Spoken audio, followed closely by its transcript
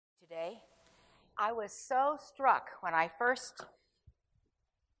I was so struck when I first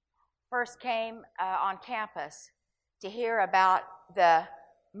came on campus to hear about the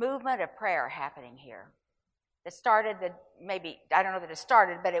movement of prayer happening here. It started, I don't know that it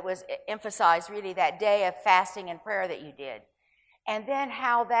started, but it was emphasized really that day of fasting and prayer that you did. And then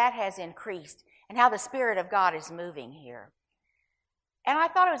how that has increased and how the Spirit of God is moving here. And I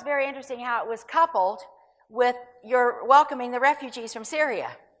thought it was very interesting how it was coupled with your welcoming the refugees from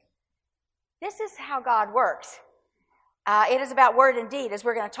Syria. This is how God works. It is about word and deed, as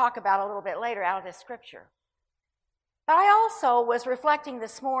we're going to talk about a little bit later out of this scripture. But I also was reflecting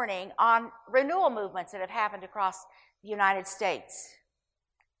this morning on renewal movements that have happened across the United States.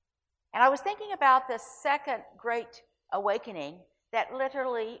 And I was thinking about the second great awakening that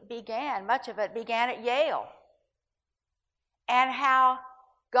literally began, much of it began at Yale. And how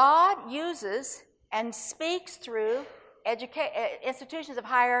God uses and speaks through institutions of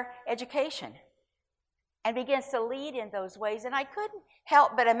higher education and begins to lead in those ways. And I couldn't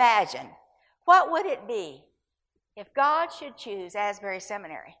help but imagine, what would it be if God should choose Asbury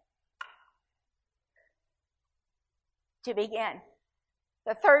Seminary to begin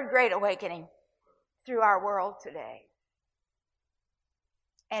the third great awakening through our world today?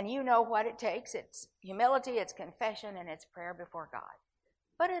 And you know what it takes. It's humility, it's confession, and it's prayer before God.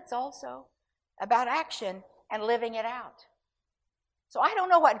 But it's also about action and living it out. So I don't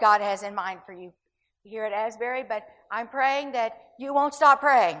know what God has in mind for you here at Asbury, but I'm praying that you won't stop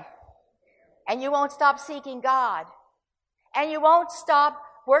praying. And you won't stop seeking God. And you won't stop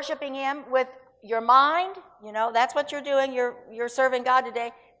worshiping Him with your mind. You know, that's what you're doing. You're serving God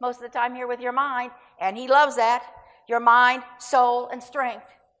today most of the time here with your mind. And He loves that. Your mind, soul, and strength.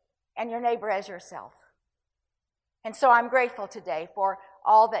 And your neighbor as yourself. And so I'm grateful today for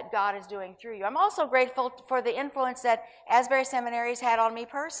all that God is doing through you. I'm also grateful for the influence that Asbury Seminary's had on me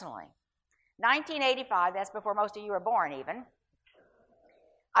personally. 1985, that's before most of you were born even,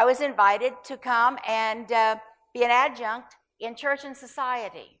 I was invited to come and be an adjunct in Church and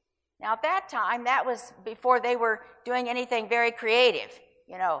Society. Now at that time, that was before they were doing anything very creative.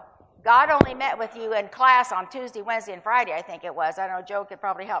 You know, God only met with you in class on Tuesday, Wednesday, and Friday, I think it was. I don't know, Joe could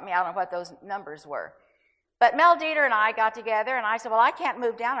probably help me out on what those numbers were. But Mel Dieter and I got together, and I said, well, I can't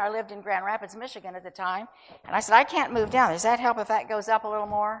move down. I lived in Grand Rapids, Michigan at the time. And I said, I can't move down. Does that help if that goes up a little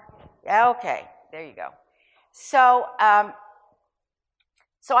more? Yeah, okay. There you go. So I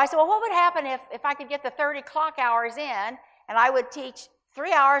said, well, what would happen if I could get the 30 clock hours in, and I would teach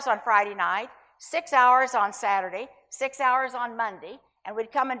 3 hours on Friday night, 6 hours on Saturday, 6 hours on Monday, and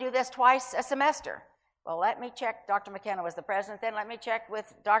we'd come and do this twice a semester. Well, let me check. Dr. McKenna was the president then. Let me check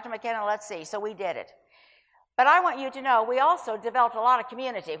with Dr. McKenna. Let's see. So we did it. But I want you to know, we also developed a lot of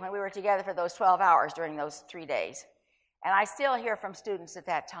community when we were together for those 12 hours during those 3 days. And I still hear from students at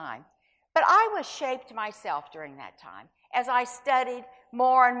that time. But I was shaped myself during that time as I studied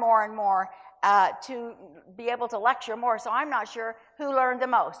more and more and more to be able to lecture more. So I'm not sure who learned the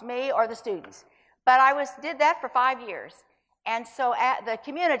most, me or the students. But I did that for 5 years. And so the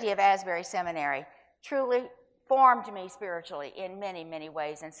community of Asbury Seminary truly formed me spiritually in many, many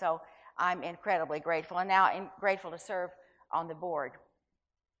ways. And so I'm incredibly grateful, and now I'm grateful to serve on the board.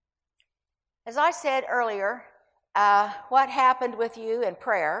 As I said earlier, what happened with you in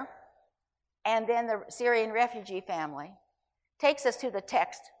prayer, and then the Syrian refugee family, takes us to the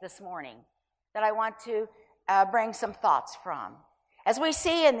text this morning that I want to bring some thoughts from. As we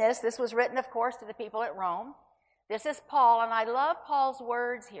see in this was written, of course, to the people at Rome. This is Paul, and I love Paul's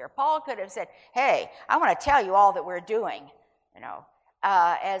words here. Paul could have said, hey, I want to tell you all that we're doing, you know.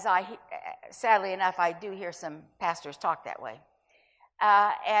 Sadly enough, I do hear some pastors talk that way.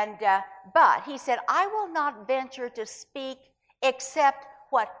 But he said, I will not venture to speak except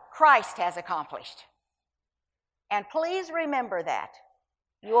what Christ has accomplished. And please remember that.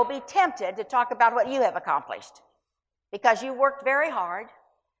 You will be tempted to talk about what you have accomplished because you worked very hard,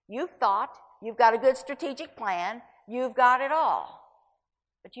 you've thought, you've got a good strategic plan, you've got it all.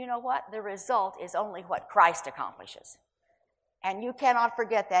 But you know what? The result is only what Christ accomplishes. And you cannot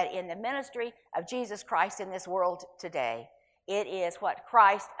forget that in the ministry of Jesus Christ in this world today. It is what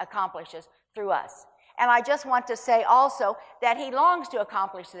Christ accomplishes through us. And I just want to say also that He longs to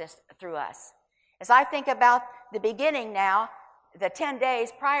accomplish this through us. As I think about the beginning now, the 10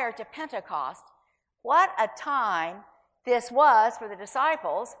 days prior to Pentecost, what a time this was for the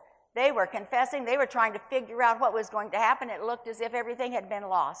disciples. They were confessing, they were trying to figure out what was going to happen. It looked as if everything had been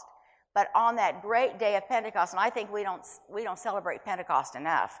lost. But on that great day of Pentecost, and I think we don't celebrate Pentecost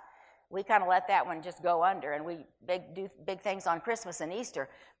enough. We kind of let that one just go under, and we do big things on Christmas and Easter.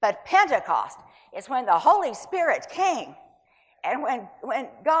 But Pentecost is when the Holy Spirit came, and when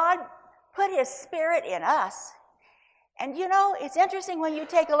God put his Spirit in us. And you know, it's interesting when you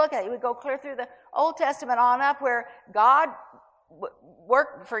take a look at it. We go clear through the Old Testament on up where God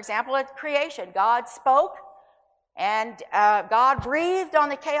worked, for example, at creation. God spoke, and God breathed on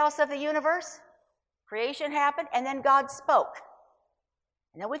the chaos of the universe. Creation happened, and then God spoke.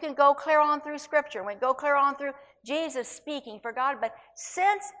 And then we can go clear on through Scripture, and we go clear on through Jesus speaking for God. But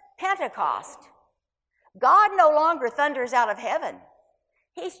since Pentecost, God no longer thunders out of heaven.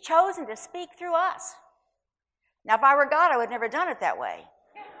 He's chosen to speak through us. Now, if I were God, I would have never done it that way,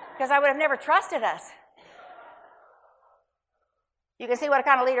 because I would have never trusted us. You can see what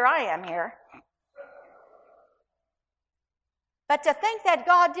kind of leader I am here. But to think that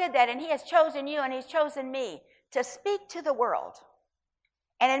God did that, and he has chosen you and he's chosen me to speak to the world.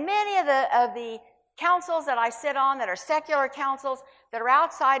 And in many of the councils that I sit on that are secular councils that are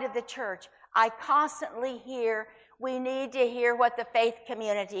outside of the church, I constantly hear, we need to hear what the faith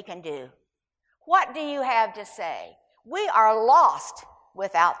community can do. What do you have to say? We are lost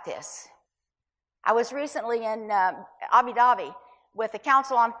without this. I was recently in Abu Dhabi with the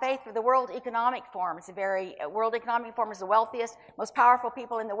Council on Faith for the World Economic Forum. It's World Economic Forum is the wealthiest, most powerful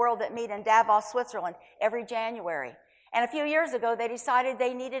people in the world that meet in Davos, Switzerland every January. And a few years ago, they decided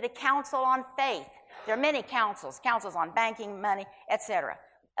they needed a council on faith. There are many councils on banking, money, etc.,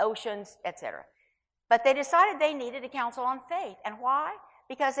 oceans, etc. But they decided they needed a council on faith. And why?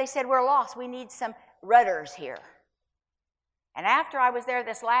 Because they said, we're lost. We need some rudders here. And after I was there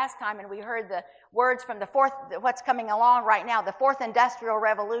this last time and we heard the words from what's coming along right now, the fourth industrial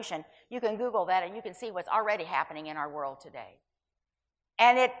revolution, you can Google that and you can see what's already happening in our world today.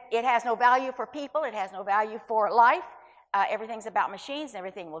 And it has no value for people. It has no value for life. Everything's about machines and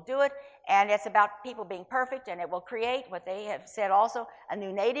everything will do it. And it's about people being perfect, and it will create what they have said also, a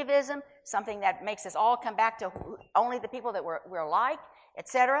new nativism, something that makes us all come back to only the people that we're like,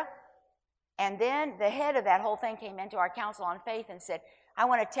 etc. And then the head of that whole thing came into our Council on Faith and said, I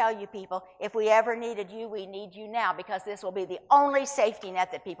want to tell you people, if we ever needed you, we need you now, because this will be the only safety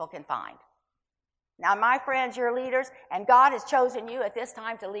net that people can find. Now, my friends, you're leaders, and God has chosen you at this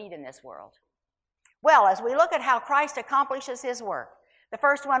time to lead in this world. Well, as we look at how Christ accomplishes his work, the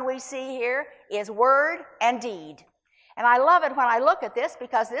first one we see here is word and deed. And I love it when I look at this,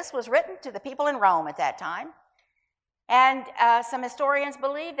 because this was written to the people in Rome at that time. And some historians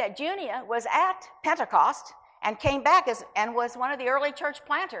believe that Junia was at Pentecost and came back and was one of the early church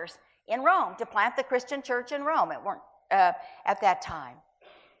planters in Rome to plant the Christian church in Rome. It weren't at that time.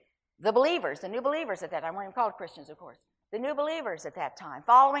 The believers, the new believers at that time, weren't even called Christians, of course. The new believers at that time,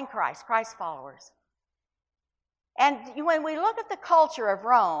 following Christ, Christ's followers. And when we look at the culture of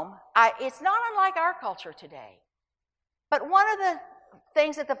Rome, it's not unlike our culture today. But one of the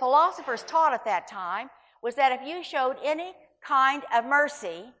things that the philosophers taught at that time was that if you showed any kind of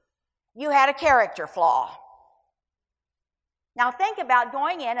mercy, you had a character flaw. Now think about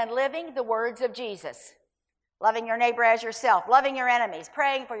going in and living the words of Jesus. Loving your neighbor as yourself, loving your enemies,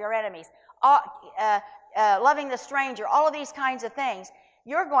 praying for your enemies, loving the stranger, all of these kinds of things.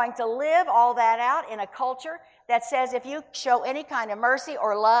 You're going to live all that out in a culture that says if you show any kind of mercy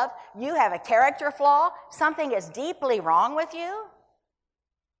or love, you have a character flaw, something is deeply wrong with you.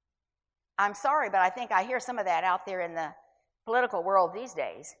 I'm sorry, but I think I hear some of that out there in the political world these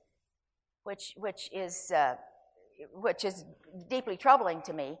days, which is deeply troubling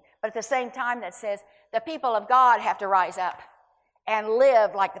to me. But at the same time, that says the people of God have to rise up and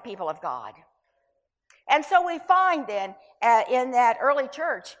live like the people of God. And so we find then in that early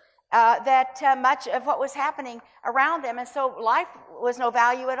church that much of what was happening around them, and so life was no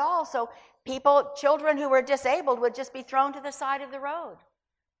value at all. So children who were disabled would just be thrown to the side of the road.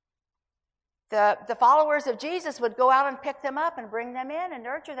 The followers of Jesus would go out and pick them up and bring them in and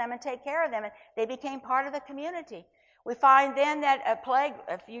nurture them and take care of them, and they became part of the community. We find then that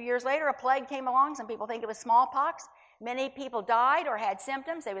a few years later, a plague came along. Some people think it was smallpox. Many people died or had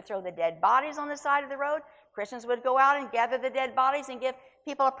symptoms. They would throw the dead bodies on the side of the road. Christians would go out and gather the dead bodies and give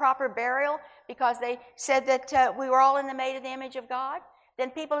people a proper burial because they said that we were all made in the image of God.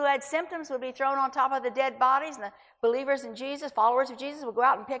 Then people who had symptoms would be thrown on top of the dead bodies, and the believers in Jesus, followers of Jesus, would go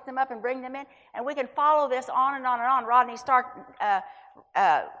out and pick them up and bring them in. And we can follow this on and on and on. Rodney Stark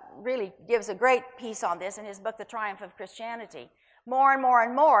really gives a great piece on this in his book, The Triumph of Christianity. More and more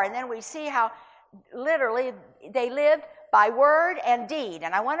and more. And then we see how literally they lived by word and deed.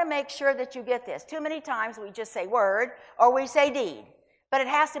 And I want to make sure that you get this. Too many times we just say word or we say deed. But it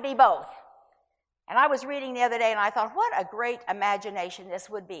has to be both. And I was reading the other day and I thought, what a great imagination this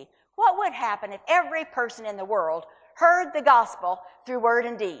would be. What would happen if every person in the world heard the gospel through word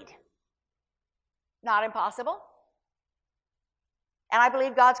and deed? Not impossible. And I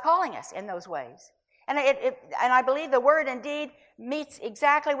believe God's calling us in those ways. And I believe the word indeed meets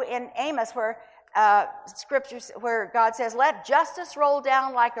exactly in Amos where scriptures where God says, let justice roll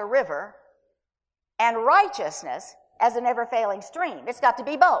down like a river and righteousness as a never-failing stream. It's got to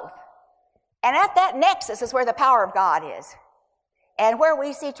be both. And at that nexus is where the power of God is and where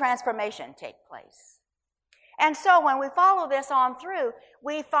we see transformation take place. And so when we follow this on through,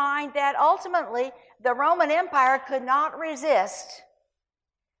 we find that ultimately the Roman Empire could not resist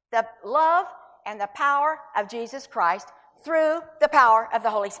the love and the power of Jesus Christ through the power of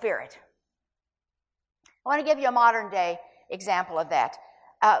the Holy Spirit. I want to give you a modern day example of that.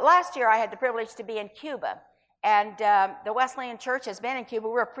 Last year I had the privilege to be in Cuba, and the Wesleyan Church has been in Cuba.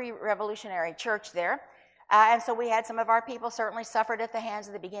 We're a pre-revolutionary church there, and so we had some of our people certainly suffered at the hands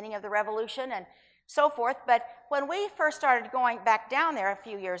of the beginning of the revolution and so forth. But when we first started going back down there a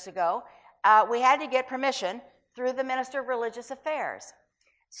few years ago, we had to get permission through the Minister of Religious Affairs.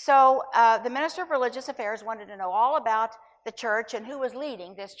 So the Minister of Religious Affairs wanted to know all about the church and who was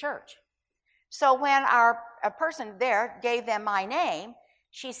leading this church. So when a person there gave them my name,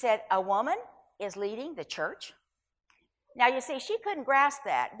 she said, a woman is leading the church? Now, you see, she couldn't grasp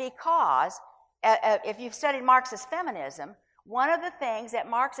that because if you've studied Marxist feminism, one of the things that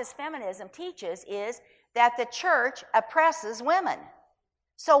Marxist feminism teaches is that the church oppresses women.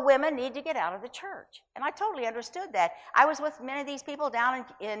 So women need to get out of the church. And I totally understood that. I was with many of these people down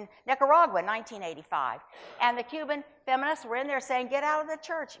in Nicaragua in 1985. And the Cuban feminists were in there saying, get out of the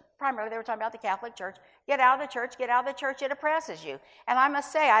church. Primarily, they were talking about the Catholic Church. Get out of the church, get out of the church, it oppresses you. And I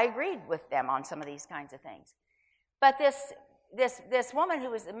must say, I agreed with them on some of these kinds of things. But this woman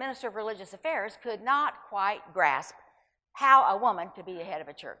who was the Minister of Religious Affairs could not quite grasp how a woman could be the head of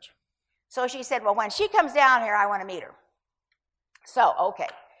a church. So she said, well, when she comes down here, I want to meet her. So, okay.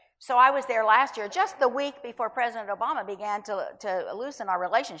 So I was there last year, just the week before President Obama began to loosen our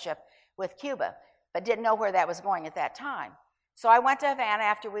relationship with Cuba, but didn't know where that was going at that time. So I went to Havana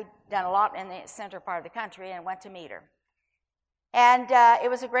after we'd done a lot in the center part of the country and went to meet her. And it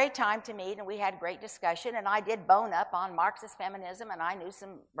was a great time to meet, and we had great discussion, and I did bone up on Marxist feminism, and I knew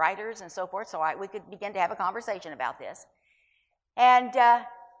some writers and so forth, so we could begin to have a conversation about this. And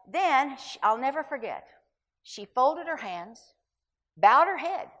then, I'll never forget, she folded her hands, bowed her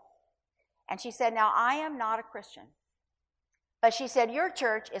head, and she said, now, I am not a Christian, but she said, your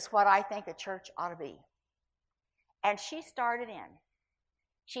church is what I think a church ought to be. And she started in.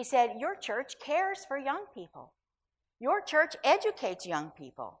 She said, your church cares for young people. Your church educates young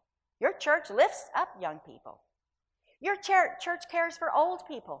people. Your church lifts up young people. Your church cares for old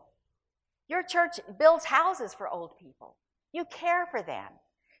people. Your church builds houses for old people. You care for them.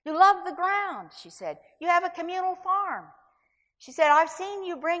 You love the ground, she said. You have a communal farm. She said, I've seen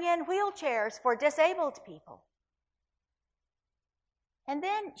you bring in wheelchairs for disabled people. And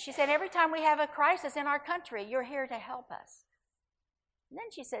then she said, every time we have a crisis in our country, you're here to help us. And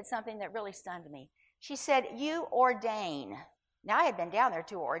then she said something that really stunned me. She said, you ordain. Now, I had been down there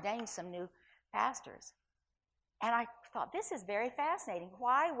to ordain some new pastors. And I thought, this is very fascinating.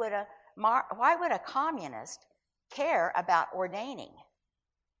 Why would a communist care about ordaining?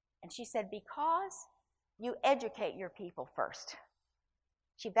 And she said, because you educate your people first.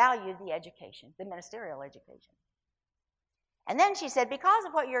 She valued the education, the ministerial education. And then she said, because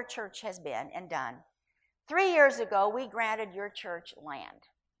of what your church has been and done, 3 years ago, we granted your church land.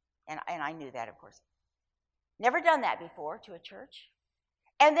 And I knew that, of course. Never done that before to a church.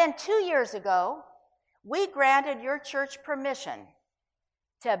 And then 2 years ago, we granted your church permission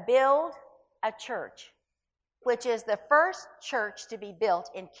to build a church, which is the first church to be built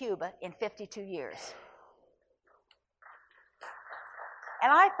in Cuba in 52 years.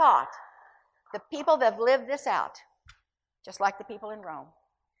 And I thought, the people that have lived this out, just like the people in Rome,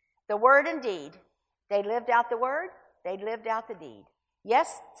 the word and deed, they lived out the word, they lived out the deed.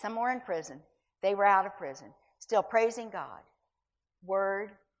 Yes, some were in prison. They were out of prison, still praising God.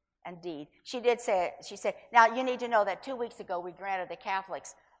 Word and deed. She did say it. She said, now you need to know that 2 weeks ago we granted the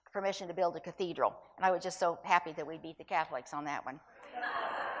Catholics permission to build a cathedral. And I was just so happy that we beat the Catholics on that one.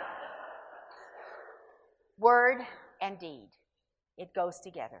 Word and deed. It goes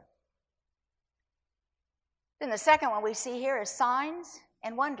together. Then the second one we see here is signs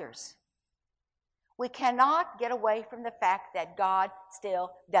and wonders. We cannot get away from the fact that God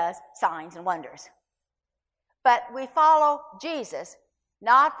still does signs and wonders. But we follow Jesus,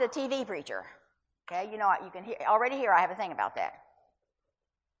 not the TV preacher. Okay, you know, you can already hear I have a thing about that.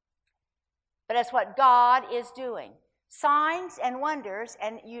 But it's what God is doing. Signs and wonders,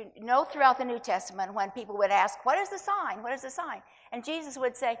 and you know throughout the New Testament when people would ask, what is the sign? What is the sign? And Jesus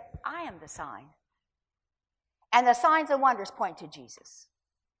would say, I am the sign. And the signs and wonders point to Jesus.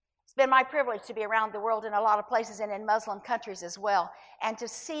 It's been my privilege to be around the world in a lot of places and in Muslim countries as well, and to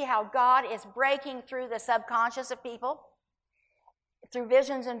see how God is breaking through the subconscious of people through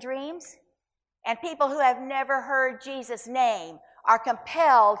visions and dreams. And people who have never heard Jesus' name are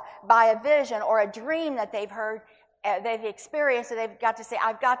compelled by a vision or a dream that they've heard, they've experienced, and they've got to say,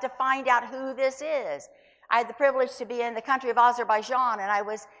 I've got to find out who this is. I had the privilege to be in the country of Azerbaijan,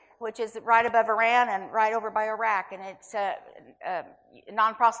 which is right above Iran and right over by Iraq, and it's a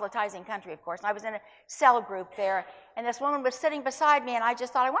non-proselytizing country, of course. And I was in a cell group there, and this woman was sitting beside me, and I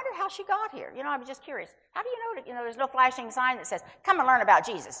just thought, I wonder how she got here. I was just curious. How do you know, there's no flashing sign that says, come and learn about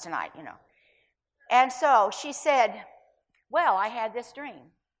Jesus tonight, And so she said, well, I had this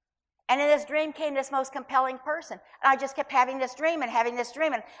dream. And in this dream came this most compelling person. And I just kept having this dream and having this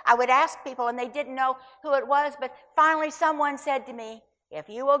dream. And I would ask people, and they didn't know who it was. But finally someone said to me, if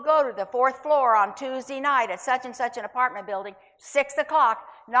you will go to the 4th floor on Tuesday night at such and such an apartment building, 6 o'clock,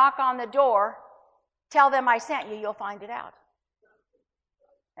 knock on the door, tell them I sent you, you'll find it out.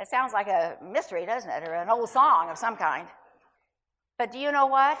 It sounds like a mystery, doesn't it? Or an old song of some kind. But do you know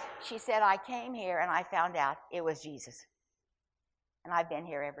what? She said, I came here and I found out it was Jesus. And I've been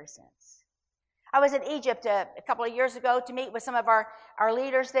here ever since. I was in Egypt a couple of years ago to meet with some of our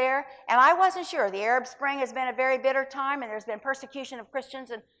leaders there, and I wasn't sure. The Arab Spring has been a very bitter time, and there's been persecution of Christians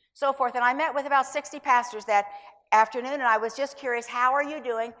and so forth. And I met with about 60 pastors that afternoon, and I was just curious, how are you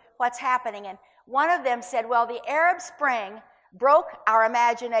doing? What's happening? And one of them said, well, the Arab Spring broke our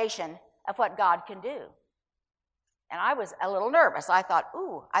imagination of what God can do. And I was a little nervous. I thought,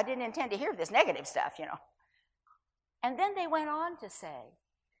 ooh, I didn't intend to hear this negative stuff, And then they went on to say,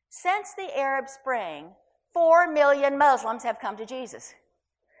 since the Arab Spring, 4 million Muslims have come to Jesus.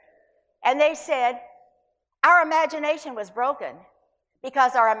 And they said, our imagination was broken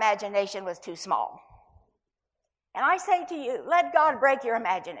because our imagination was too small. And I say to you, let God break your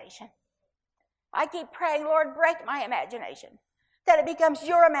imagination. I keep praying, Lord, break my imagination, that it becomes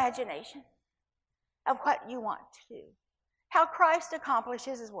your imagination of what you want to do, how Christ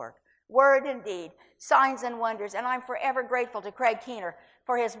accomplishes his work, word and deed, signs and wonders. And I'm forever grateful to Craig Keener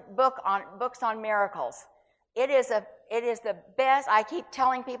for his books on miracles. It is the best. I keep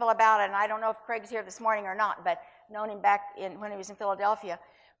telling people about it, and I don't know if Craig's here this morning or not, but known him back when he was in Philadelphia.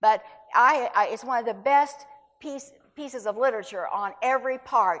 But it's one of the best pieces of literature on every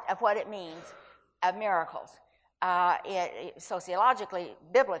part of what it means of miracles, sociologically,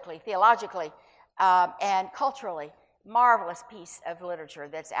 biblically, theologically, and culturally. Marvelous piece of literature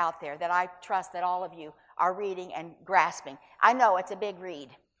that's out there that I trust that all of you are reading and grasping. I know it's a big read,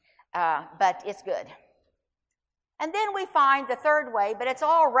 but it's good. And then we find the third way, but it's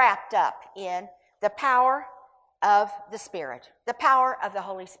all wrapped up in the power of the Spirit, the power of the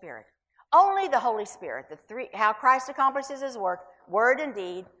Holy Spirit. Only the Holy Spirit, how Christ accomplishes his work, word and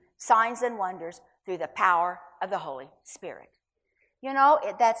deed, signs and wonders, through the power of the Holy Spirit.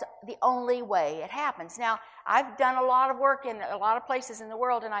 That's the only way it happens. Now, I've done a lot of work in a lot of places in the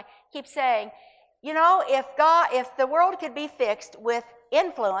world, and I keep saying, if the world could be fixed with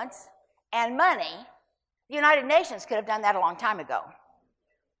influence and money, the United Nations could have done that a long time ago.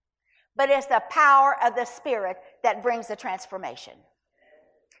 But it's the power of the Spirit that brings the transformation.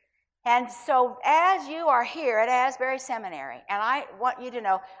 And so as you are here at Asbury Seminary, and I want you to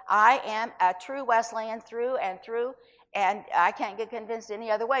know, I am a true Wesleyan through and through, and I can't get convinced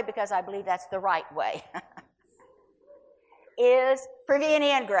any other way because I believe that's the right way, is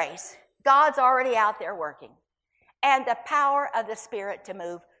prevenient grace. God's already out there working. And the power of the Spirit to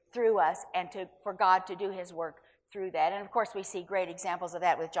move through us and for God to do his work through that. And of course we see great examples of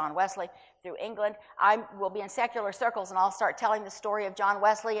that with John Wesley through England. I will be in secular circles and I'll start telling the story of John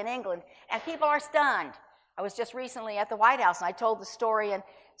Wesley in England, and people are stunned. I was just recently at the White House and I told the story, and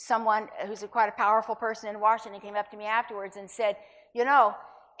someone who's quite a powerful person in Washington came up to me afterwards and said,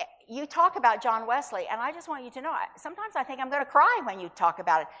 you talk about John Wesley, and I just want you to know, sometimes I think I'm going to cry when you talk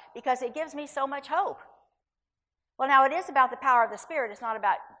about it because it gives me so much hope. Well, now it is about the power of the Spirit. It's not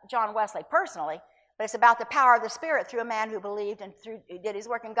about John Wesley personally, but it's about the power of the Spirit through a man who believed and did his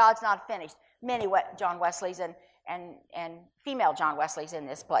work, and God's not finished. Many John Wesleys and female John Wesleys in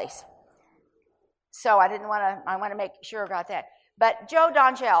this place. So I want to make sure about that. But Joe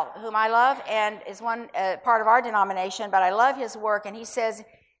Dongell, whom I love and is one part of our denomination, but I love his work, and he says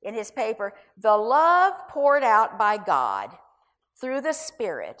in his paper, the love poured out by God through the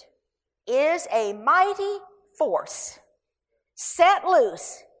Spirit is a mighty force set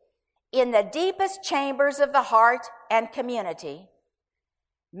loose in the deepest chambers of the heart and community,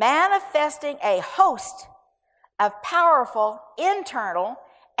 manifesting a host of powerful internal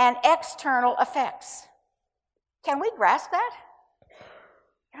and external effects. Can we grasp that?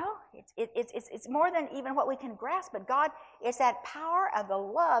 You know, it's more than even what we can grasp, but God, it's that power of the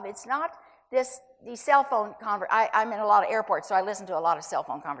love. It's not these cell phone I'm in a lot of airports, so I listen to a lot of cell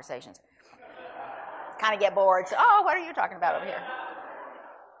phone conversations. Kind of get bored. So, oh, what are you talking about over here?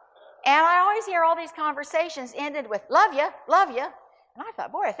 And I always hear all these conversations ended with, love you, love you. And I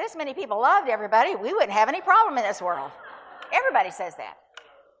thought, boy, if this many people loved everybody, we wouldn't have any problem in this world. Everybody says that.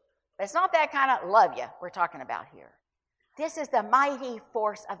 But it's not that kind of love you we're talking about here. This is the mighty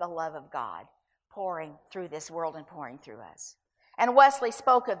force of the love of God pouring through this world and pouring through us. And Wesley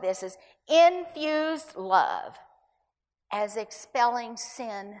spoke of this as infused love as expelling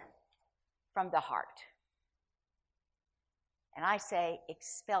sin from the heart. And I say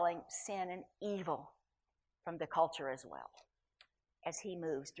expelling sin and evil from the culture as well as he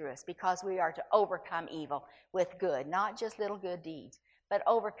moves through us, because we are to overcome evil with good, not just little good deeds, but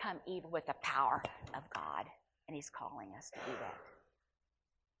overcome evil with the power of God. And he's calling us to do that.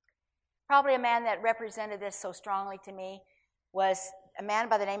 Probably a man that represented this so strongly to me was a man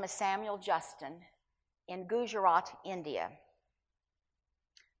by the name of Samuel Justin in Gujarat, India.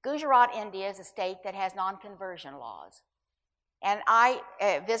 Gujarat, India is a state that has non-conversion laws. And I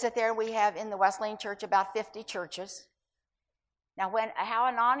visit there. We have in the Wesleyan Church about 50 churches. Now, how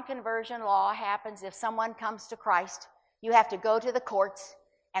a non-conversion law happens, if someone comes to Christ, you have to go to the courts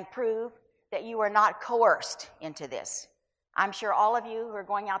and prove that you are not coerced into this. I'm sure all of you who are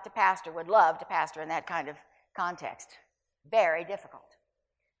going out to pastor would love to pastor in that kind of context. Very difficult.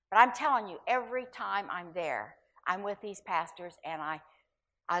 But I'm telling you, every time I'm there, I'm with these pastors, and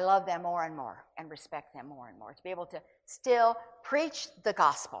I love them more and more and respect them more and more. To be able to still preach the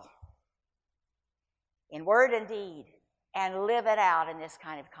gospel in word and deed and live it out in this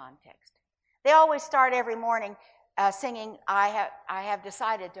kind of context. They always start every morning singing, I have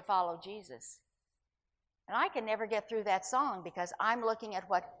decided to follow Jesus. And I can never get through that song because I'm looking at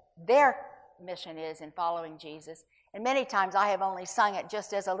what their mission is in following Jesus. And many times I have only sung it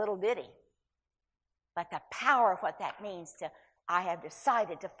just as a little ditty. But the power of what that means to, I have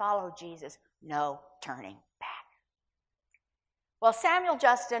decided to follow Jesus, no turning back. Well, Samuel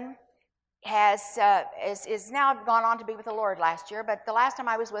Justin is now gone on to be with the Lord last year, but the last time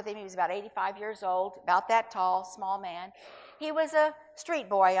I was with him, he was about 85 years old, about that tall, small man. He was a street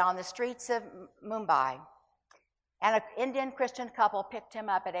boy on the streets of Mumbai. And an Indian Christian couple picked him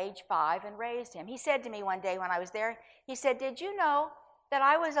up at age 5 and raised him. He said to me one day when I was there, he said, did you know that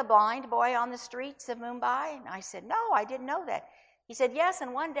I was a blind boy on the streets of Mumbai? And I said, no, I didn't know that. He said, yes,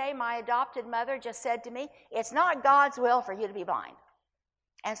 and one day my adopted mother just said to me, it's not God's will for you to be blind.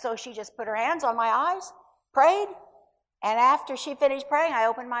 And so she just put her hands on my eyes, prayed, and after she finished praying, I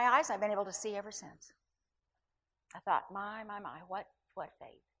opened my eyes, and I've been able to see ever since. I thought, my, what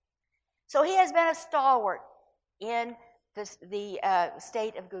faith. So he has been a stalwart in the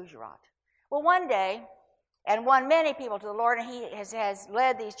state of Gujarat. Well, one day, and won many people to the Lord, and he has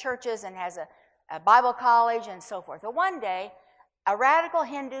led these churches and has a Bible college and so forth. But one day, a radical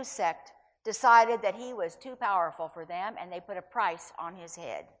Hindu sect decided that he was too powerful for them, and they put a price on his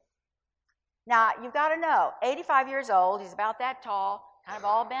head. Now, you've got to know, 85 years old, he's about that tall, kind of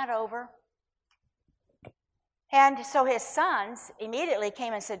all bent over. And so his sons immediately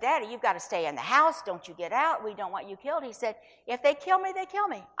came and said, Daddy, you've got to stay in the house. Don't you get out. We don't want you killed. He said, if they kill me, they kill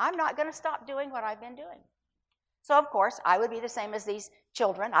me. I'm not going to stop doing what I've been doing. So, of course, I would be the same as these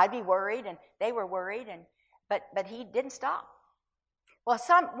children. I'd be worried, and they were worried, but he didn't stop. Well,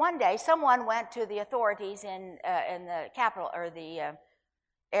 one day, someone went to the authorities in the capital, or the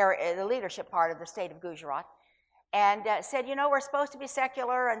leadership part of the state of Gujarat, and said, you know, we're supposed to be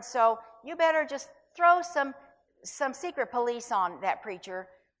secular, and so you better just throw some secret police on that preacher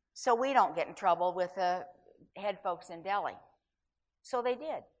so we don't get in trouble with the head folks in Delhi. So they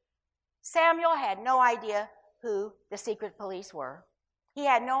did. Samuel had no idea who the secret police were. He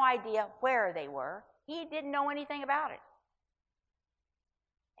had no idea where they were. He didn't know anything about it.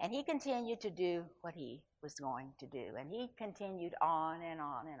 And he continued to do what he was going to do. And he continued on and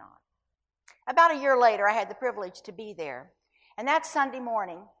on and on. About a year later, I had the privilege to be there. And that Sunday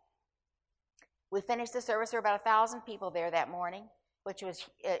morning, we finished the service. There were about 1,000 people there that morning, which was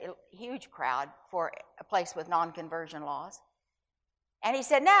a huge crowd for a place with non-conversion laws. And he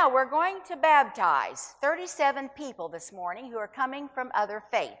said, now we're going to baptize 37 people this morning who are coming from other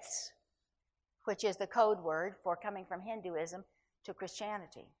faiths, which is the code word for coming from Hinduism to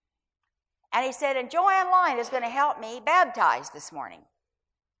Christianity. And he said, and Joanne Lyon is going to help me baptize this morning.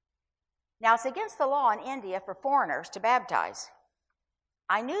 Now, it's against the law in India for foreigners to baptize.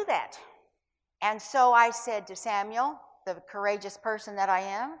 I knew that. And so I said to Samuel, the courageous person that I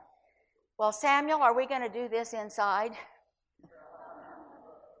am, Well, Samuel, are we going to do this inside?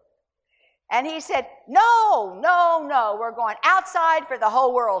 And he said, no, no, no, we're going outside for the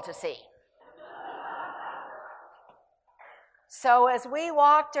whole world to see. So as we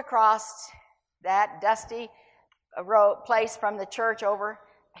walked across that dusty place from the church over,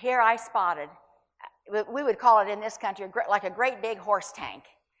 here I spotted, we would call it in this country, like a great big horse tank,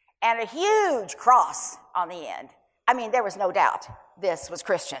 and a huge cross on the end. I mean, there was no doubt this was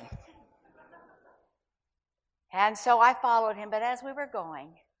Christian. And so I followed him, but as we were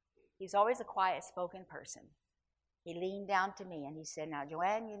going, he's always a quiet-spoken person. He leaned down to me and he said, now,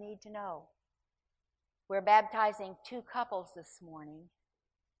 Joanne, you need to know, we're baptizing 2 couples this morning,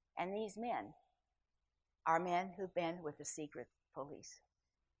 and these men are men who've been with the secret police.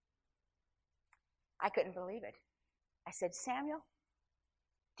 I couldn't believe it. I said, Samuel,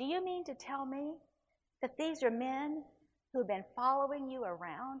 do you mean to tell me that these are men who've been following you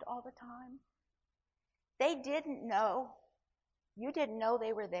around all the time? They didn't know. You didn't know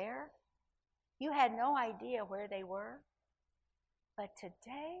they were there. You had no idea where they were. But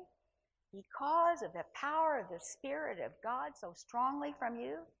today, because of the power of the Spirit of God so strongly from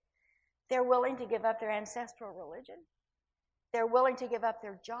you, they're willing to give up their ancestral religion. They're willing to give up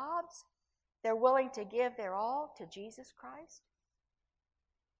their jobs. They're willing to give their all to Jesus Christ.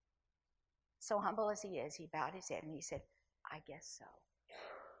 So humble as he is, he bowed his head and he said, I guess so.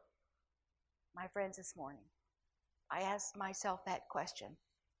 My friends, this morning, I asked myself that question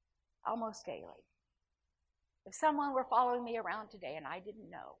almost daily. If someone were following me around today and I didn't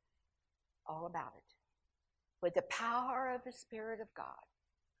know all about it, would the power of the Spirit of God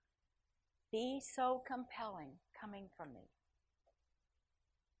be so compelling coming from me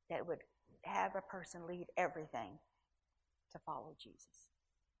that it would have a person leave everything to follow Jesus?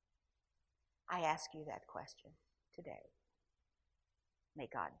 I ask you that question today. May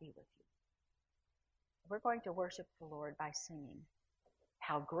God be with you. We're going to worship the Lord by singing,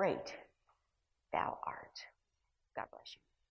 How Great Thou Art. God bless you.